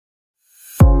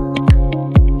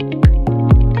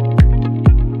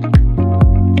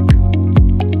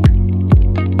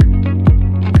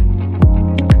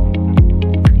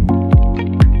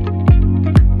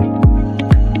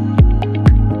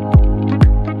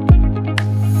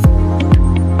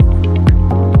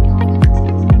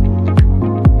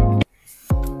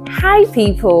Hi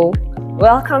people,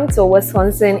 welcome to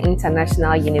Wisconsin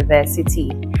International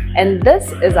University, and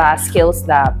this is our skills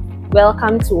lab.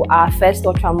 Welcome to our first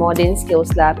ultramodern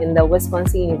skills lab in the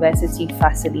Wisconsin University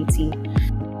facility.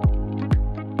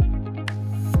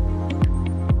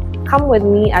 Come with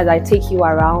me as I take you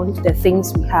around the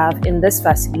things we have in this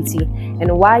facility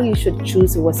and why you should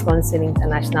choose Wisconsin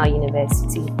International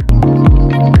University.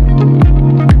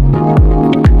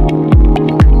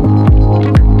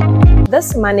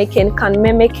 This mannequin can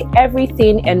mimic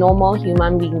everything a normal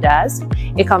human being does.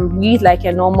 It can breathe like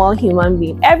a normal human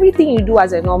being. Everything you do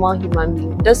as a normal human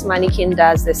being, this mannequin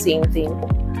does the same thing.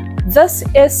 This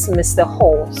is Mr.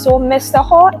 Hall. So Mr.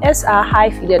 Hall is our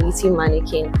high fidelity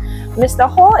mannequin. Mr.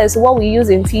 Hall is what we use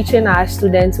in teaching our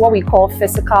students what we call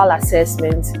physical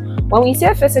assessment. When we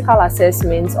say physical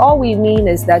assessment, all we mean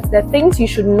is that the things you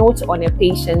should note on a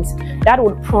patient that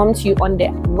would prompt you on the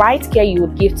right care you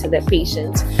would give to the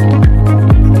patient.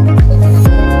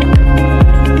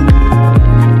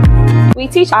 We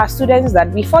teach our students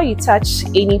that before you touch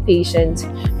any patient,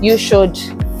 you should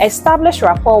establish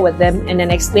rapport with them and then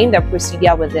explain the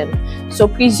procedure with them. So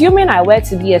presuming I were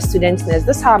to be a student nurse,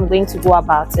 this is how I'm going to go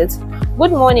about it.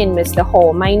 Good morning, Mr.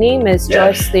 Hall. My name is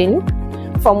Jocelyn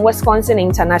from Wisconsin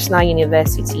International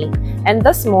University, and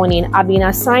this morning I've been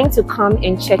assigned to come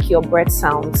and check your breath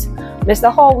sounds.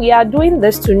 Mr. Hall, we are doing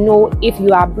this to know if you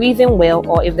are breathing well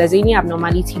or if there's any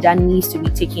abnormality that needs to be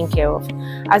taken care of.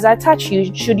 As I touch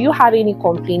you, should you have any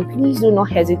complaint, please do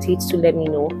not hesitate to let me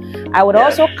know. I would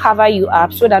also cover you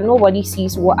up so that nobody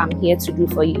sees what I'm here to do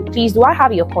for you. Please, do I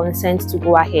have your consent to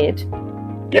go ahead?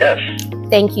 Yes.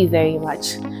 Thank you very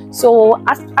much. So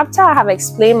after I have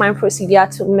explained my procedure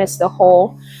to Mr.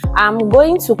 Hall, I'm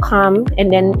going to come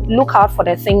and then look out for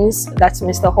the things that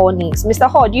Mr. Hall needs. Mr.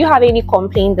 Hall, do you have any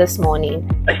complaint this morning?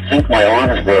 I think my arm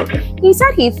is broken. He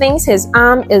said he thinks his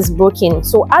arm is broken.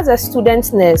 So as a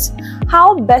student nurse,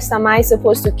 how best am I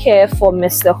supposed to care for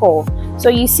Mr. Hall? So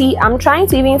you see, I'm trying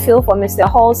to even feel for Mr.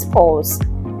 Hall's pulse,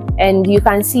 and you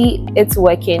can see it's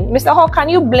working. Mr. Hall, can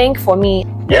you blink for me?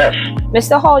 Yes.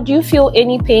 Mr. Hall, do you feel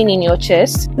any pain in your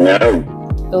chest? No.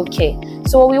 Okay,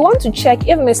 so we want to check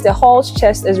if Mr. Hall's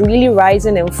chest is really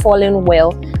rising and falling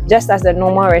well, just as the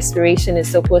normal respiration is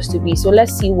supposed to be. So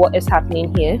let's see what is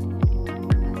happening here.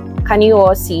 Can you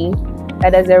all see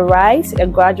that there's a rise, a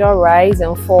gradual rise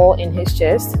and fall in his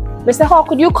chest? Mr. Hall,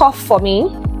 could you cough for me?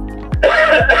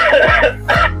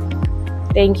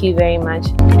 Thank you very much.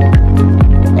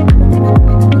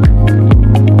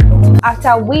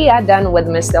 After we are done with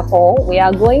Mr. Hall, we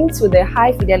are going to the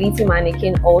high fidelity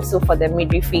mannequin also for the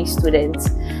midwifery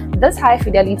students. This high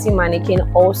fidelity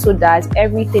mannequin also does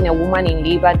everything a woman in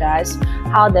labor does,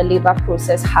 how the labor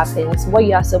process happens, what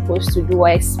you are supposed to do or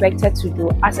expected to do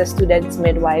as a student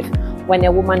midwife when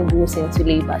a woman goes into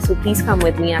labor. So please come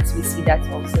with me as we see that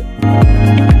also.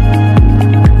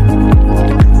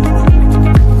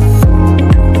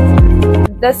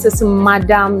 This is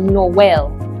Madame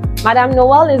Noel. Madame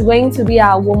Noel is going to be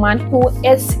our woman who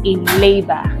is in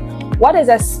labor. What is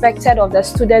expected of the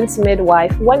student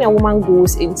midwife when a woman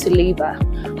goes into labor?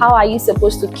 How are you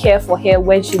supposed to care for her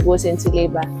when she goes into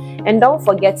labor? And don't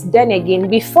forget, then again,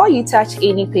 before you touch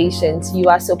any patient, you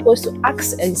are supposed to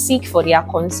ask and seek for their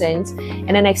consent and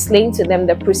then explain to them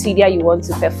the procedure you want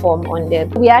to perform on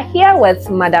them. We are here with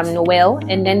Madame Noel,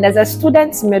 and then there's a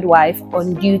student midwife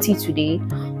on duty today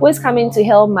who is coming to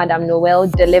help Madame Noel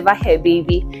deliver her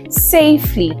baby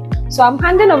safely. So I'm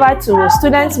handing over to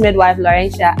student midwife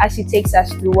Laurentia as she takes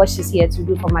us through what she's here to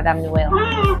do for Madame Noel.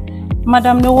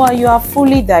 Madame Noel, you are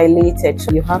fully dilated,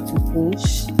 so you have to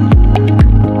push.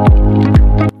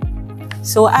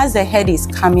 So as the head is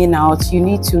coming out, you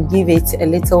need to give it a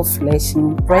little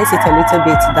fleshing, press it a little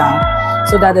bit down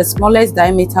so that the smallest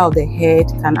diameter of the head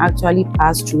can actually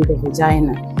pass through the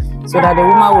vagina, so that the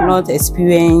woman will not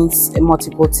experience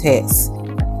multiple tears.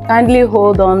 Kindly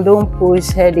hold on, don't push,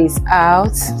 head is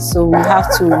out, so we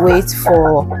have to wait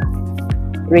for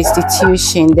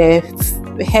restitution.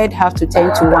 The head have to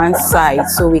turn to one side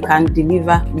so we can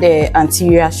deliver the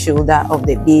anterior shoulder of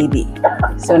the baby.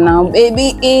 So now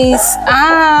baby is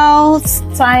out,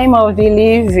 time of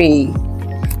delivery.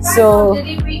 So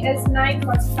delivery is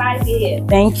 9:45 a.m.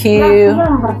 Thank you.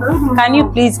 Can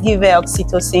you please give her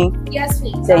oxytocin? Yes,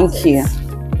 please. Thank you.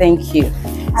 Thank you.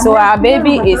 So our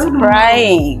baby is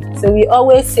crying. So we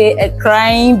always say a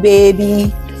crying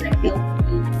baby.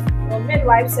 The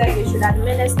midwife said we should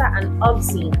administer an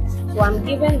oxy. So I'm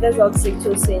giving this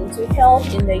oxytocin to help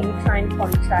in the uterine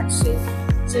contraction.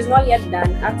 She's not yet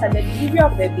done. After the delivery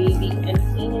of the baby and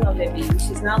cleaning of the baby,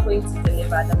 she's now going to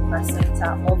deliver the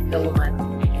placenta of the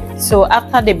woman. So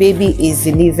after the baby is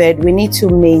delivered, we need to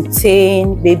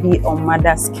maintain baby or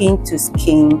mother skin to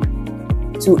skin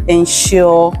to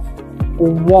ensure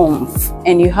warmth,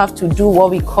 and you have to do what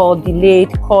we call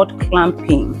delayed cord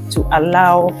clamping to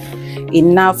allow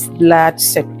enough blood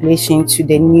circulation to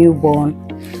the newborn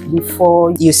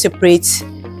before you separate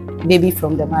baby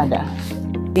from the mother.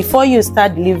 Before you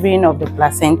start delivering of the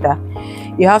placenta,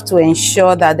 you have to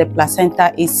ensure that the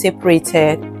placenta is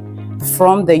separated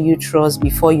from the uterus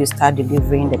before you start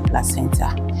delivering the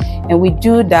placenta. And we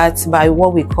do that by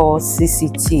what we call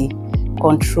CCT,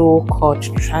 control cord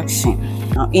traction.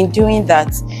 Now, in doing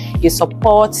that, you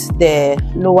support the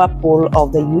lower pole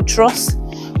of the uterus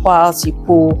whilst you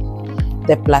pull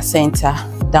the placenta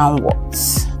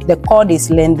downwards. The cord is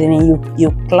lengthening,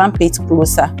 you clamp it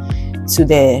closer to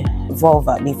the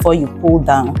vulva before you pull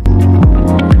down.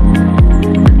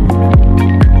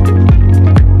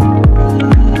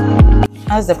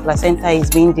 As the placenta is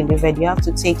being delivered, you have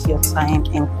to take your time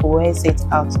and coerce it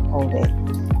out of the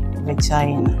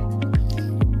vagina.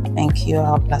 Thank you.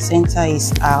 Our placenta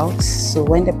is out. So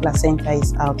when the placenta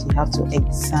is out, you have to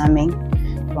examine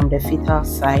from the fetal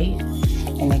side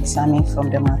and examine from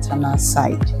the maternal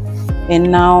side.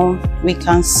 And now we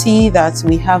can see that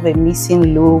we have a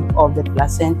missing lobe of the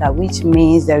placenta, which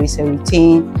means there is a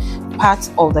retained part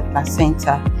of the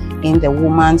placenta in the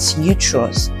woman's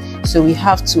uterus. So we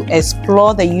have to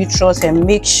explore the uterus and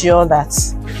make sure that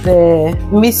the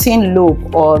missing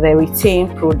lobe or the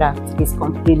retained product is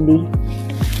completely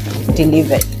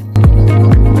delivered.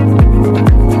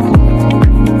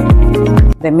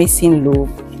 The missing lobe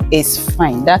is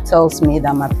fine. That tells me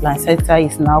that my placenta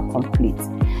is now complete.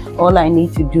 All I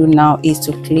need to do now is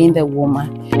to clean the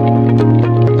woman.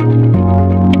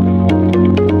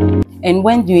 And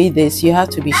when doing this, you have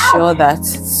to be sure that,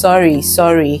 sorry,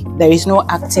 there is no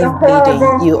active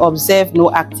bleeding. You observe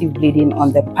no active bleeding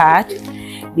on the pad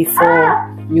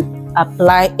before you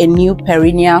apply a new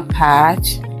perineal pad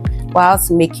whilst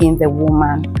making the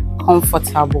woman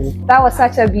comfortable. That was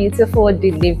such a beautiful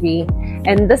delivery.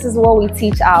 And this is what we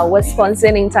teach our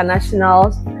Wisconsin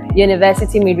International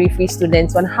University midwifery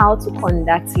students on how to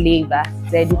conduct labor.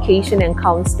 The education and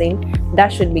counseling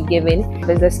that should be given.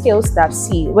 There's the skills lab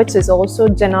C, which is also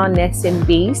general nursing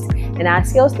based, and our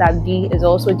skills lab D is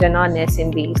also general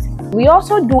nursing based. We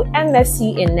also do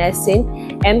MSc in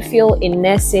nursing, MPhil in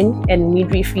nursing and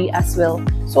midwifery as well.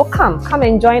 So come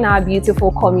and join our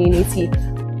beautiful community.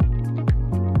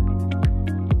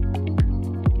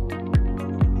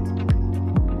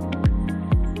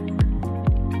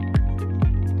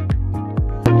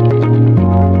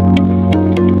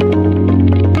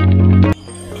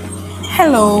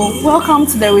 Hello, welcome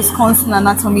to the Wisconsin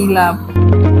Anatomy Lab.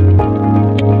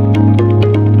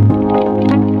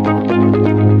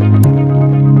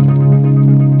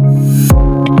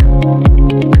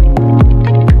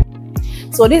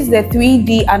 So this is the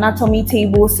 3D anatomy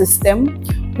table system,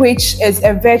 which is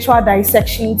a virtual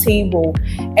dissection table,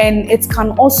 and it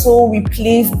can also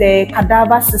replace the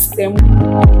cadaver system.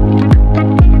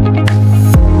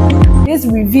 This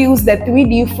reveals the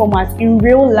 3D format in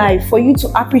real life for you to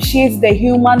appreciate the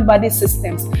human body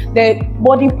systems, the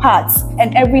body parts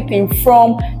and everything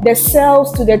from the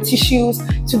cells to the tissues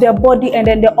to the body and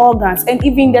then the organs and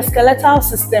even the skeletal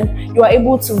system. You are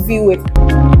able to view it.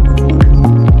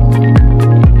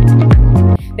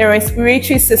 The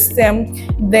respiratory system,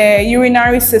 the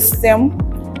urinary system,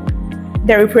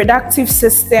 the reproductive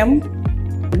system,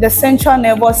 the central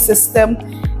nervous system,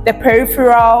 the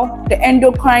peripheral, the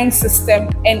endocrine system,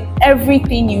 and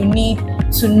everything you need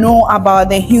to know about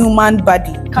the human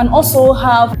body. You can also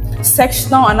have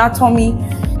sectional anatomy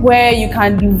where you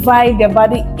can divide the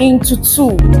body into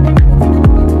two.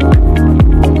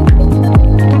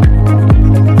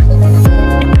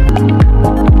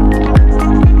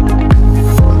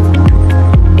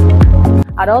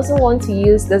 I'd also want to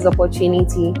use this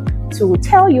opportunity to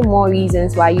tell you more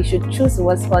reasons why you should choose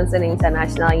Wisconsin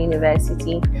International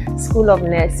University School of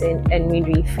Nursing and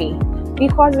Midwifery,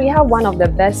 because we have one of the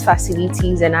best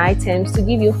facilities and items to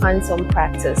give you hands-on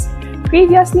practice.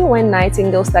 Previously, when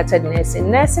Nightingale started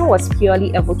nursing was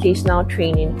purely a vocational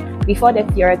training before the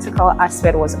theoretical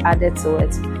aspect was added to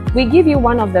it. We give you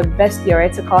one of the best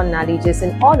theoretical knowledges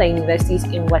in all the universities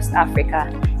in West Africa.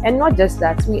 And not just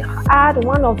that, we add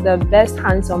one of the best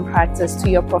hands-on practice to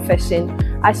your profession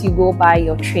as you go by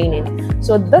your training.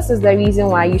 So this is the reason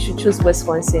why you should choose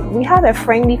Wisconsin. We have a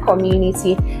friendly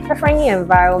community, a friendly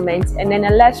environment, and then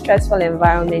a less stressful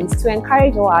environment to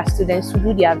encourage all our students to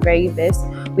do their very best.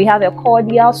 We have a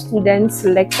cordial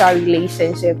student-lecturer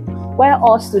relationship where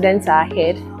all students are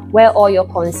heard, where all your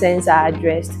concerns are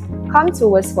addressed. come to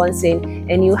Wisconsin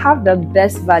and you have the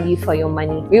best value for your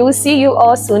money. We will see you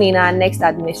all soon in our next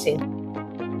admission.